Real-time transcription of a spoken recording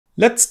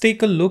Let's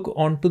take a look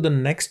onto the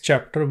next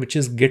chapter, which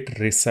is Git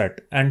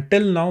Reset.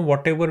 Until now,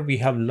 whatever we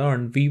have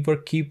learned, we were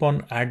keep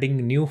on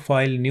adding new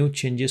file, new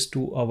changes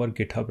to our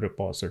GitHub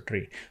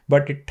repository.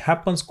 But it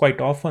happens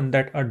quite often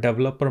that a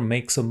developer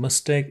makes a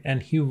mistake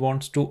and he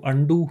wants to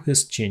undo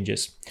his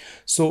changes.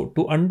 So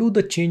to undo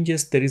the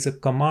changes, there is a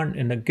command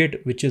in a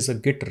Git, which is a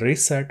Git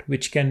Reset,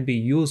 which can be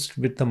used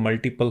with the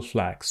multiple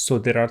flags. So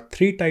there are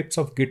three types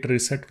of Git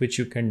Reset which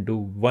you can do.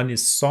 One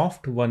is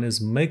soft, one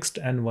is mixed,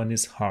 and one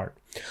is hard.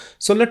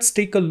 So let's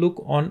take a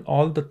look on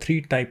all the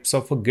three types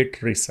of a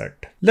Git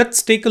Reset.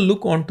 Let's take a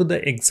look onto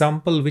the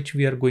example which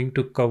we are going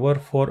to cover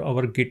for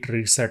our Git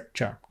Reset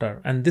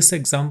chapter. And this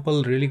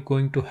example really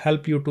going to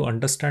help you to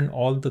understand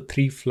all the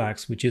three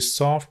flags, which is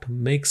soft,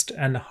 mixed,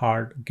 and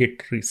hard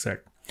Git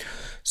Reset.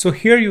 So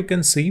here you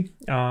can see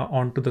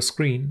onto the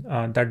screen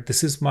that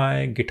this is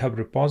my GitHub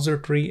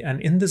repository,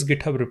 and in this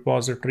GitHub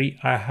repository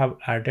I have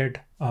added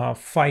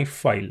 5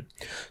 files.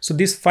 So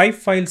these 5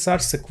 files are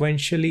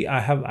sequentially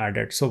I have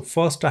added. So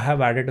first I have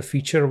added a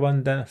feature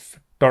 1, then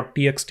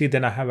 .txt,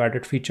 then I have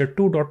added feature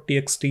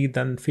 2.txt,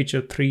 then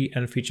feature 3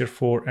 and feature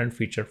 4 and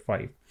feature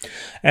 5.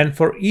 And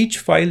for each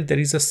file there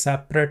is a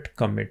separate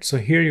commit. So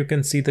here you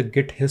can see the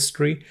Git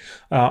history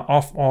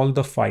of all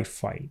the 5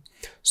 files.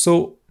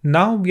 So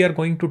now we are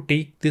going to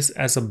take this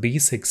as a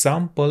base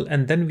example,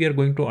 and then we are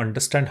going to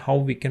understand how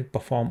we can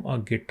perform a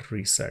Git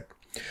reset,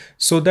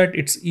 so that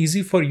it's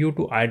easy for you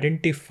to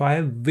identify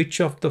which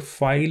of the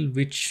file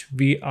which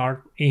we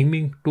are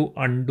aiming to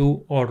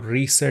undo or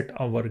reset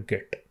our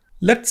Git.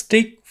 Let's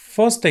take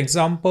first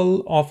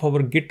example of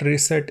our Git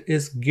reset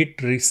is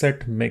Git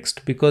reset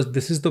mixed, because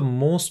this is the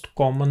most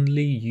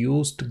commonly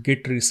used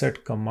Git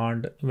reset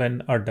command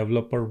when a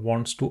developer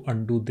wants to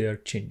undo their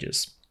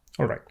changes.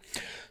 All right.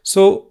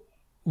 So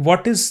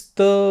what is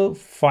the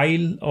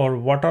file, or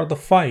what are the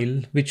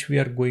file which we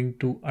are going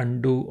to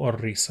undo or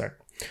reset?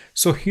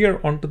 So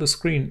here onto the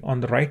screen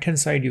on the right hand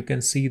side you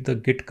can see the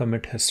Git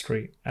commit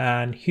history,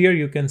 and here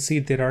you can see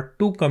there are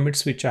 2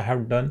 commits which I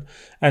have done,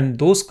 and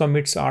those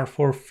commits are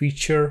for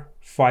feature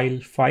file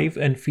 5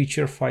 and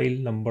feature file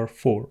number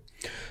 4.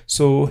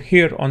 So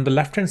here on the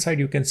left hand side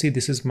you can see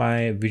this is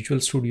my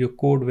Visual Studio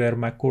Code where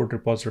my code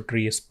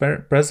repository is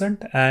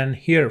present, and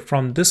here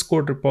from this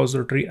code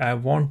repository I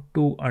want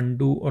to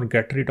undo or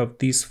get rid of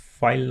these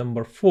file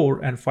number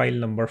 4 and file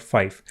number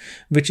 5,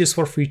 which is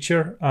for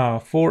feature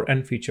 4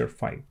 and feature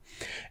 5.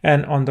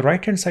 And on the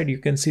right hand side you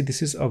can see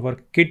this is our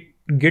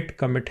git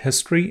commit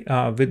history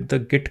with the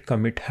git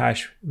commit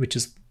hash which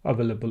is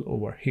available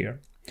over here.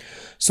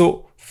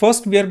 So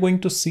first we are going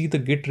to see the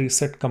git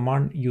reset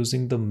command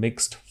using the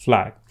mixed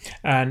flag.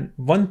 And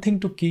one thing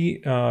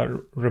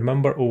to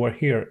remember over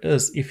here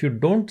is if you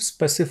don't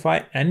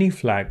specify any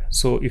flag,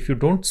 so if you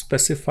don't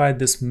specify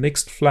this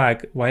mixed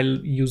flag while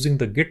using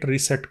the git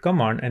reset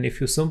command, and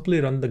if you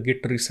simply run the git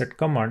reset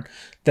command,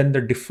 then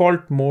the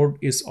default mode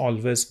is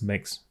always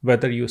mixed.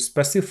 Whether you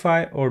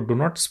specify or do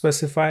not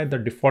specify, the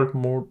default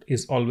mode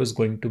is always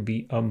going to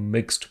be a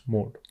mixed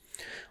mode.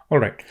 All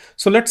right,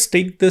 so let's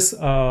take this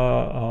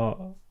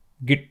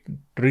git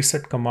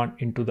reset command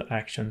into the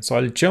action. So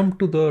I'll jump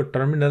to the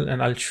terminal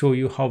and I'll show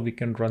you how we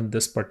can run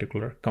this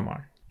particular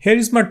command. Here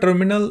is my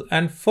terminal,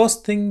 and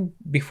first thing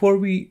before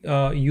we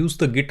use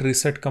the git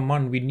reset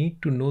command, we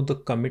need to know the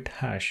commit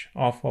hash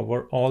of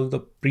all the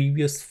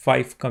previous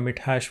 5 commit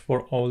hash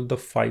for all the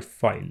 5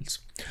 files.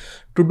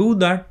 To do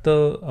that,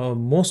 the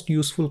most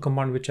useful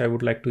command which I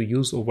would like to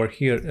use over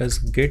here is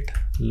git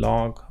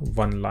log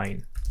one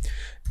line.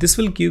 This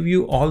will give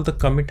you all the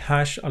commit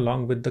hash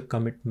along with the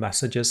commit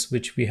messages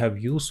which we have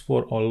used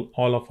for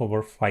all of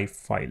our 5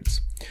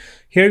 files.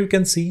 Here you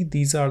can see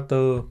these are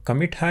the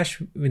commit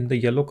hash in the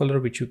yellow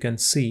color which you can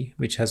see,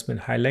 which has been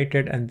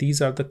highlighted, and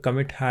these are the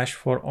commit hash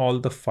for all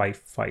the 5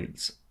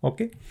 files.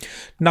 Okay,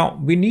 now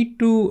we need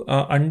to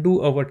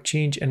undo our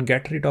change and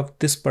get rid of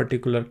this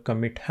particular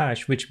commit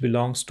hash which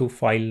belongs to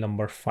file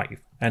number 5,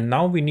 and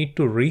now we need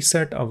to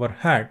reset our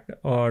hat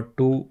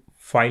to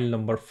file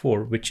number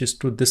 4, which is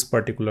to this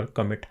particular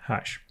commit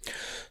hash.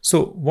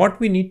 So what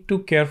we need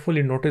to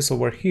carefully notice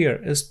over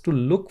here is to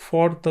look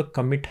for the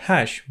commit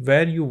hash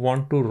where you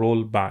want to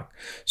roll back.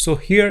 So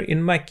here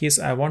in my case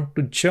I want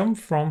to jump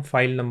from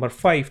file number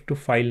 5 to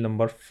file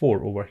number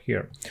 4 over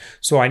here.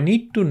 So I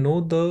need to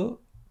know the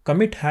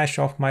commit hash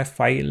of my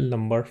file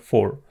number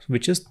 4,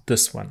 which is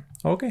this one.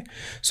 Okay,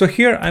 so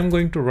here I'm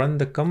going to run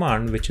the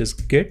command which is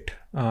git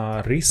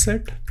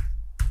reset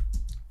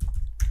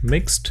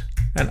mixed,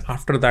 and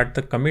after that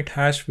the commit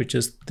hash which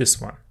is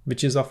this one,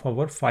 which is of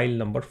our file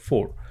number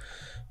 4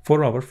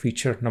 for our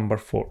feature number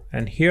 4.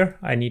 And here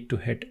I need to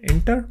hit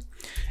enter,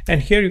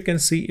 and here you can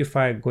see if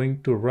I'm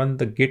going to run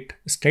the git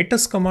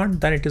status command,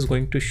 then it is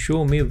going to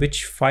show me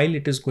which file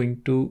it is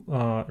going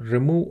to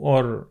remove,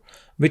 or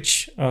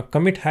which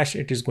commit hash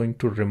it is going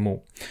to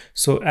remove.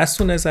 So as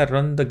soon as I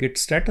run the git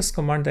status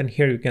command, then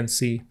here you can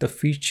see the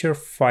feature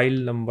file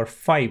number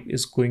 5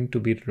 is going to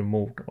be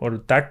removed, or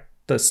that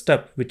the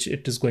step which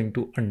it is going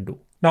to undo.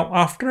 Now,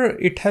 after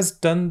it has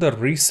done the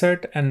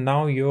reset, and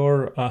now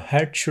your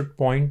head should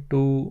point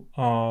to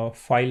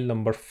file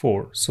number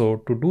 4. So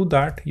to do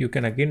that, you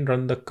can again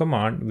run the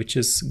command, which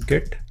is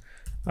git,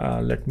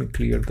 let me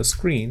clear the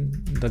screen,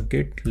 the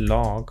git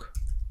log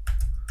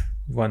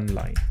one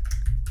line.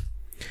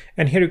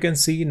 And here you can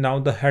see now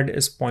the head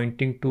is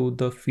pointing to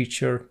the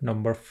feature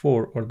number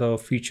 4 or the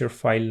feature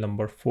file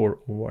number 4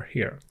 over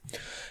here.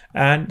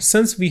 And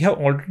since we have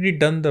already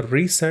done the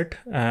reset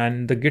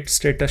and the git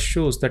status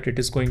shows that it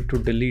is going to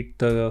delete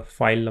the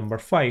file number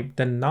 5,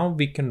 then now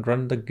we can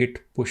run the git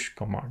push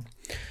command.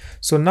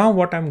 So now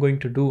what I'm going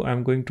to do,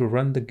 I'm going to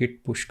run the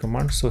git push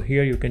command. So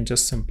here you can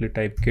just simply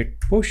type git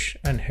push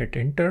and hit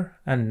enter,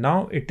 and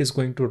now it is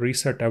going to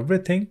reset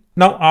everything.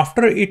 Now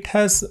after it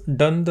has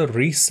done the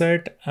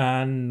reset,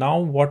 and now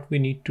what we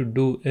need to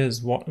do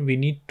is we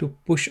need to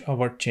push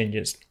our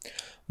changes.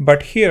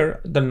 But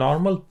here the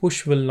normal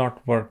push will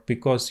not work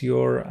because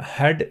your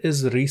head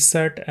is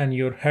reset and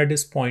your head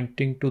is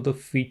pointing to the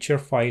feature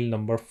file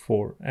number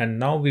 4. And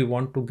now we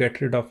want to get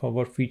rid of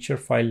our feature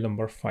file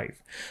number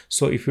 5.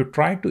 So if you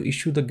try to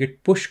issue the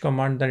git push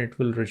command, then it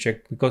will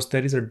reject because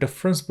there is a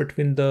difference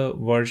between the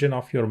version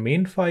of your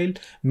main file,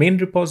 main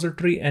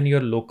repository and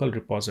your local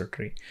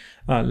repository.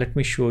 Let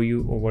me show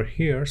you over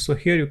here. So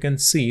here you can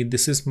see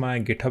this is my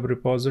GitHub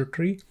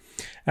repository.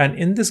 And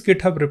in this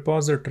GitHub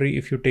repository,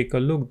 if you take a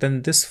look,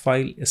 then this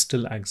file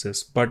still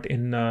exists. But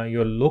in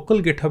your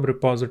local GitHub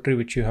repository,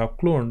 which you have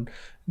cloned,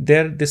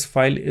 there this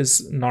file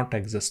is not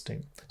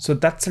existing. So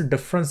that's a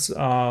difference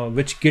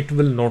which Git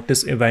will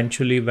notice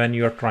eventually when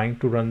you are trying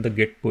to run the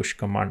git push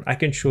command. I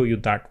can show you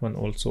that one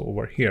also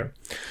over here.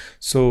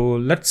 So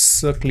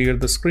let's clear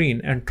the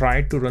screen and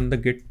try to run the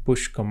git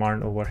push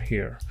command over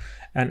here.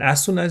 And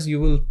as soon as you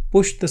will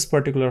push this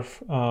particular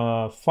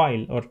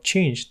file or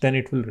change, then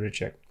it will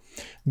reject.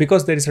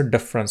 Because there is a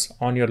difference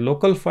on your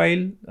local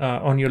file,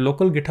 on your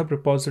local GitHub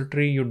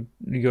repository,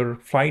 your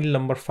file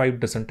number 5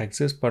 doesn't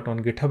exist, but on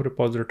GitHub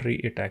repository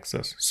it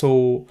exists.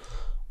 So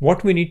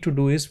what we need to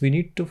do is we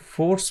need to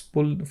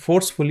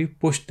forcefully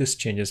push these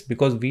changes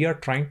because we are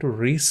trying to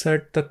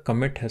reset the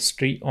commit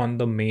history on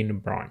the main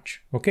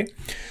branch. Okay,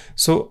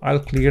 so I'll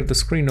clear the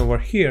screen over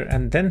here,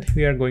 and then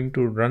we are going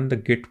to run the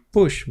git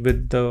push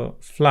with the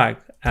flag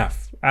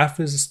F. F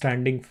is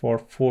standing for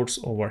force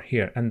over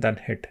here, and then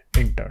hit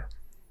enter.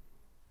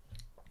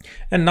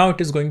 And now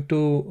it is going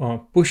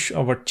to push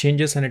our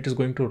changes, and it is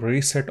going to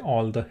reset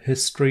all the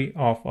history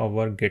of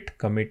our git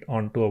commit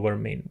onto our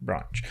main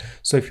branch.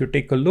 So if you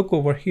take a look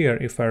over here,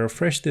 if I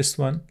refresh this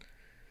one,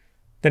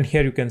 then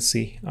here you can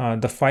see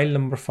the file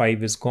number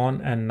 5 is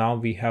gone, and now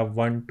we have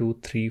 1, 2,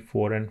 3,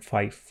 4 and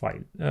 5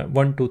 file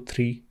 1, 2,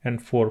 3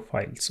 and 4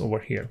 files over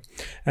here.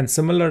 And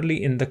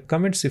similarly in the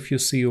commits, if you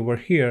see over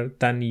here,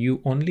 then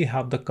you only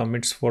have the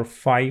commits for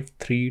 5,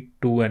 3,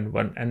 2 and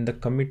 1, and the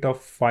commit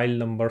of file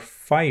number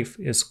 5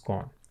 is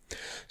gone.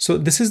 So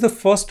this is the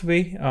first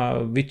way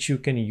which you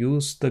can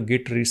use the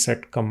git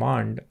reset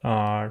command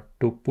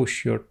to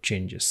push your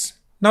changes.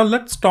 Now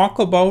let's talk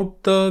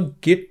about the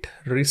git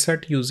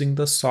reset using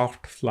the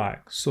soft flag.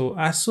 So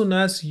as soon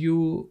as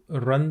you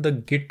run the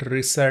git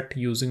reset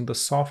using the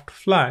soft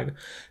flag,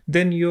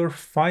 then your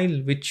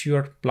file which you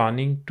are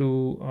planning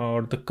to,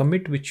 or the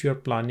commit which you are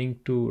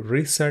planning to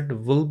reset,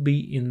 will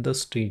be in the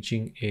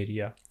staging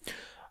area.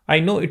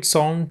 I know it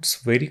sounds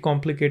very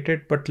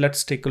complicated, but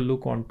let's take a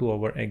look onto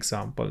our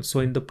example. So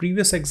in the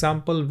previous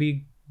example,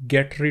 we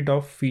get rid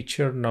of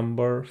feature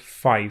number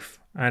 5.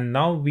 And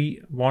now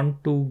we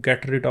want to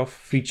get rid of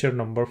feature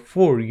number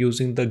 4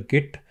 using the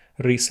git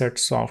reset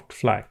soft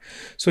flag.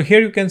 So here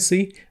you can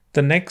see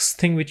the next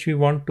thing which we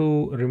want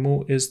to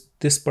remove is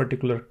this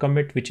particular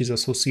commit which is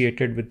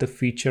associated with the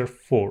feature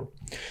 4.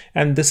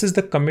 And this is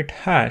the commit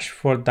hash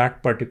for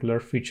that particular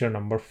feature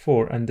number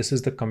 4. And this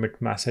is the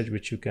commit message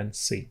which you can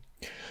see.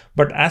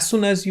 But as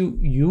soon as you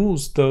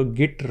use the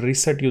git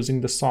reset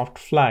using the soft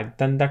flag,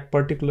 then that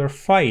particular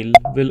file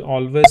will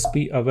always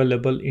be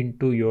available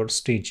into your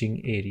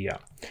staging area.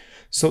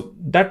 So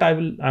that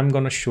I'm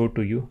going to show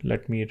to you.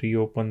 Let me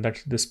reopen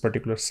this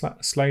particular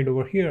slide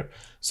over here.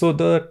 So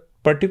the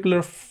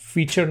particular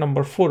feature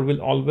number 4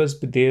 will always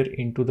be there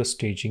into the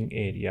staging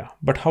area.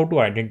 But how to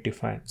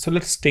identify? So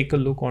let's take a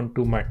look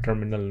onto my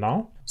terminal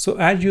now. So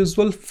as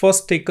usual,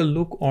 first take a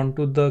look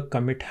onto the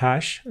commit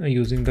hash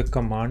using the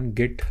command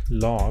git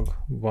log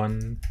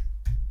one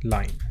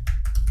line.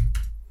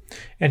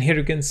 And here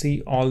you can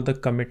see all the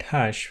commit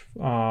hash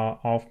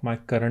of my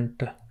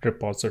current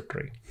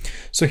repository.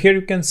 So here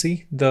you can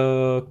see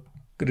the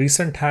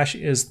recent hash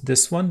is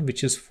this one,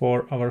 which is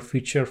for our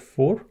feature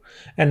 4.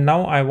 And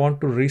now I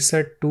want to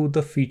reset to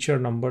the feature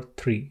number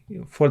 3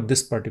 for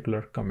this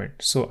particular commit.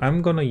 So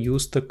I'm going to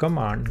use the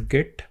command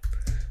git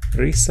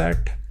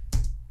reset.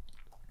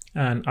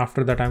 And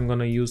after that, I'm going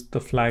to use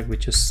the flag,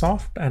 which is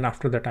soft. And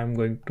after that, I'm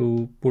going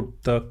to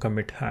put the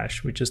commit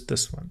hash, which is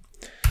this one,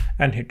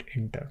 and hit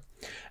enter.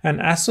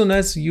 And as soon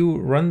as you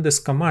run this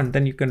command,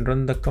 then you can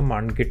run the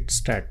command git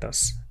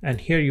status. And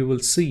here you will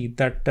see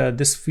that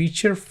this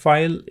feature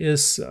file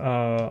is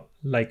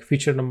like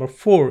feature number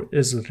 4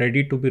 is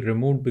ready to be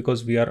removed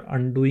because we are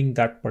undoing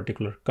that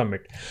particular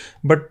commit.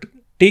 But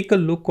take a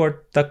look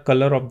at the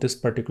color of this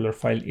particular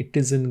file. It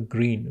is in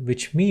green,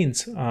 which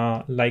means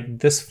like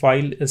this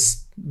file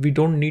is, we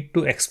don't need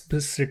to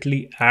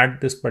explicitly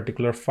add this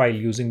particular file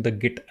using the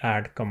git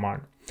add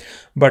command.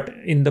 But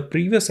in the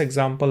previous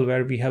example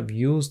where we have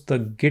used the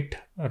git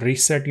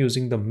reset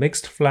using the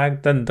mixed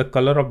flag, then the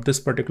color of this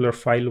particular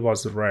file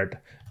was red,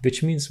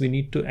 which means we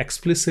need to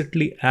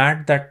explicitly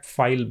add that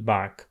file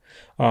back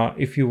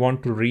if you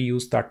want to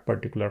reuse that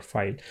particular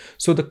file.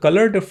 So the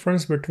color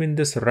difference between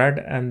this red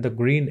and the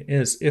green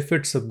is, if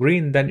it's a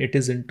green, then it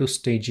is into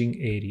staging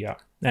area.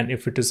 And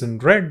if it is in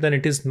red, then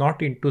it is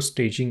not into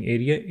staging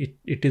area,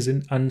 it is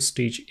in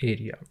unstaged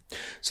area.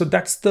 So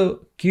that's the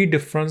key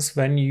difference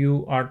when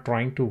you are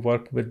trying to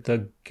work with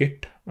the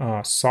git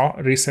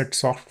reset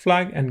soft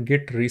flag and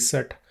git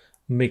reset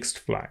mixed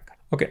flag.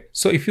 Okay,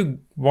 so if you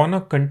want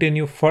to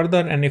continue further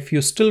and if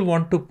you still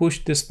want to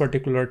push this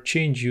particular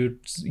change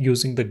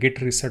using the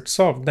git reset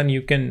soft, then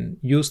you can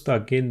use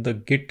again the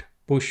git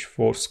push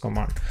force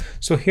command.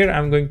 So here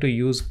I'm going to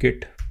use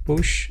git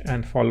push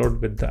and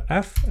followed with the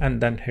F and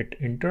then hit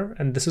enter,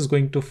 and this is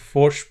going to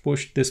force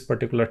push this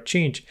particular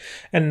change.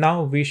 And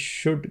now we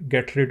should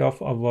get rid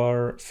of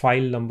our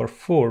file number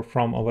 4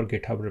 from our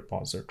GitHub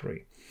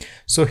repository.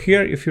 So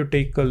here, if you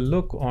take a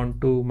look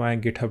onto my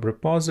GitHub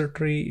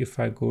repository, if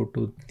I go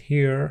to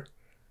here,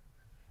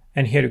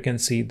 and here you can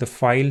see the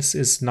files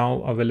is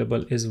now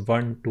available is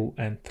 1, 2,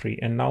 and 3.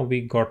 And now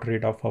we got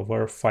rid of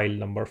our file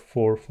number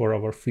 4 for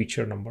our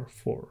feature number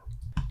 4.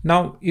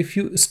 Now, if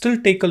you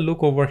still take a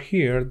look over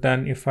here,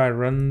 then if I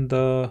run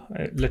the,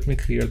 let me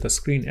clear the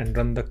screen and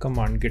run the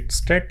command git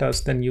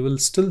status, then you will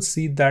still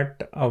see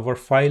that our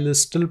file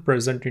is still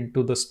present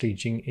into the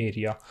staging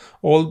area.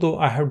 Although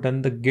I have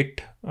done the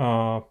git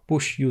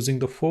push using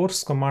the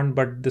force command,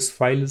 but this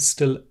file is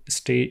still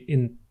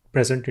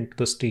present into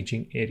the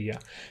staging area,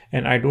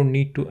 and I don't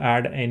need to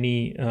add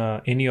any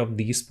of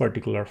these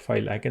particular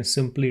file. I can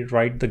simply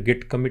write the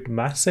git commit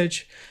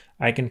message.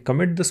 I can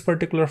commit this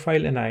particular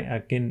file, and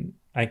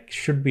I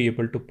should be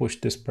able to push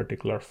this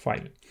particular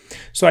file.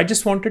 So I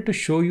just wanted to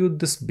show you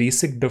this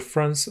basic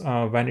difference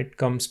when it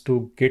comes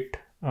to git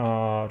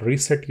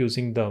reset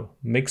using the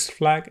mixed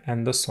flag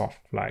and the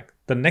soft flag.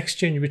 The next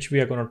change which we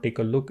are going to take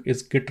a look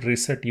is git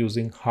reset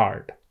using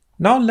hard.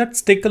 Now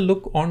let's take a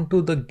look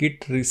onto the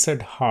git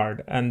reset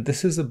hard, and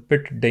this is a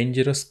bit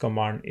dangerous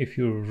command. If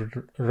you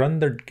run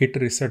the git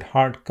reset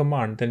hard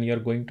command, then you're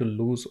going to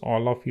lose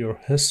all of your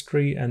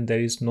history and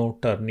there is no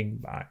turning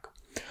back.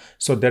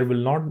 So there will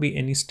not be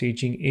any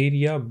staging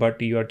area,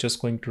 but you are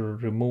just going to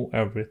remove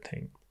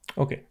everything.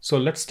 Okay, so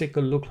let's take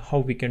a look how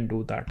we can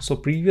do that. So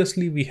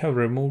previously we have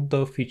removed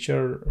the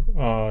feature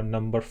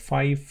number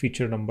 5,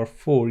 feature number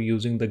 4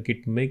 using the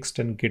git mixed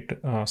and git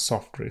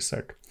soft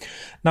reset.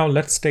 Now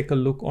let's take a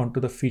look onto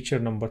the feature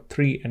number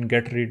 3 and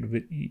get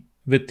rid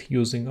with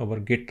using our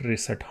git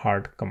reset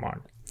hard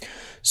command.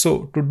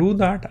 So to do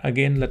that,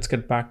 again, let's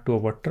get back to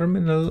our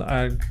terminal.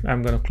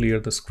 I'm going to clear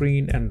the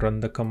screen and run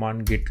the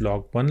command git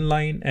log one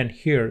line. And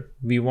here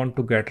we want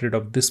to get rid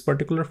of this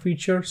particular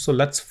feature. So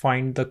let's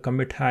find the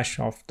commit hash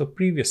of the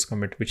previous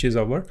commit, which is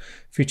our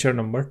feature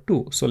number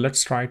 2. So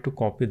let's try to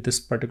copy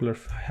this particular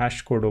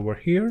hash code over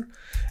here.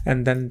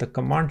 And then the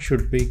command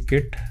should be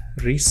git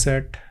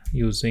reset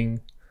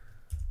using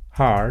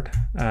hard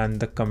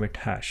and the commit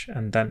hash,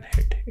 and then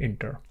hit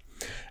enter.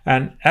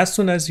 And as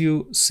soon as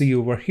you see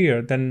over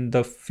here, then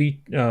the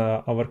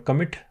our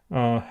commit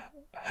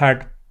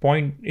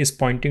is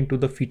pointing to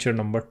the feature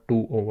number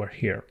 2 over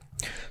here.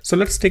 So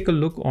let's take a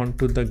look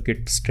onto the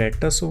git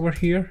status over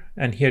here,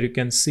 and here you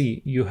can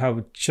see you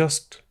have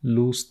just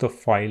lost the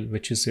file,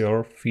 which is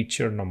your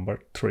feature number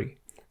 3.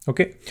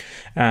 Okay,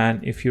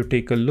 and if you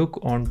take a look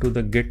onto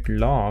the git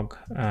log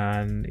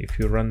and if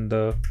you run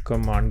the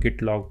command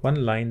git log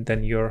one line,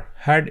 then your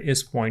head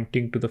is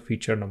pointing to the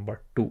feature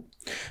number 2.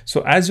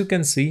 So as you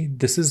can see,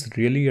 this is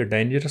really a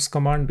dangerous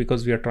command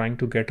because we are trying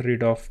to get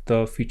rid of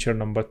the feature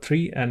number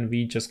 3 and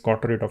we just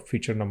got rid of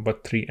feature number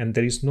 3, and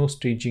there is no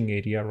staging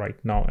area right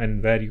now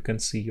and where you can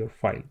see your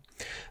file.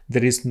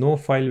 There is no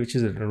file which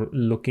is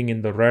looking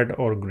in the red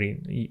or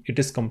green. It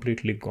is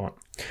completely gone.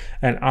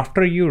 And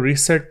after you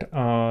reset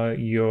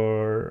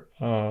your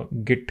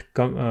git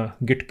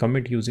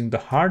commit using the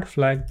hard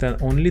flag,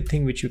 the only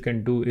thing which you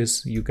can do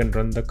is you can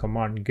run the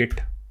command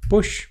git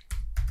push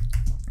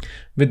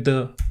with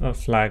the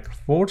flag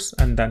force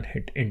and then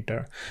hit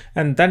enter,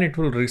 and then it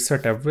will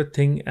reset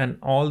everything and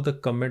all the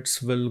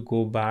commits will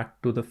go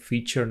back to the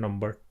feature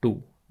number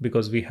 2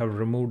 because we have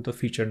removed the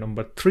feature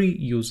number 3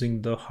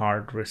 using the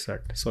hard reset.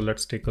 So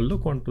let's take a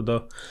look onto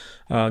the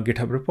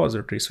GitHub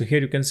repository. So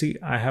here you can see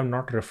I have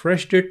not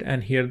refreshed it,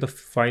 and here the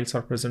files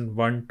are present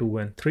 1, 2,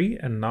 and 3.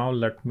 And now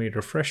let me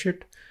refresh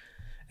it.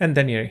 And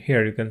then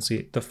here you can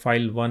see the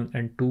file 1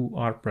 and 2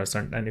 are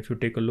present. And if you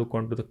take a look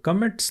onto the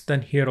commits,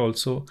 then here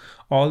also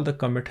all the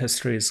commit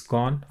history is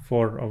gone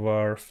for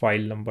our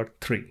file number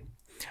 3.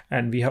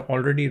 And we have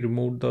already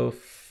removed the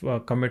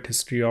commit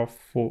history of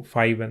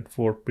 5 and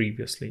 4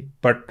 previously,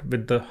 but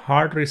with the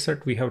hard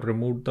reset we have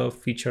removed the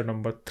feature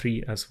number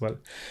 3 as well,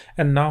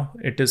 and now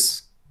it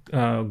is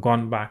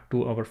gone back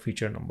to our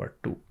feature number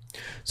 2.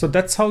 So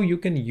that's how you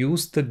can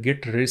use the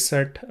Git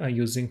reset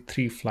using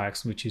 3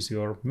 flags, which is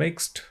your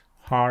mixed,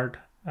 hard,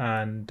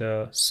 and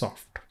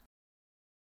soft.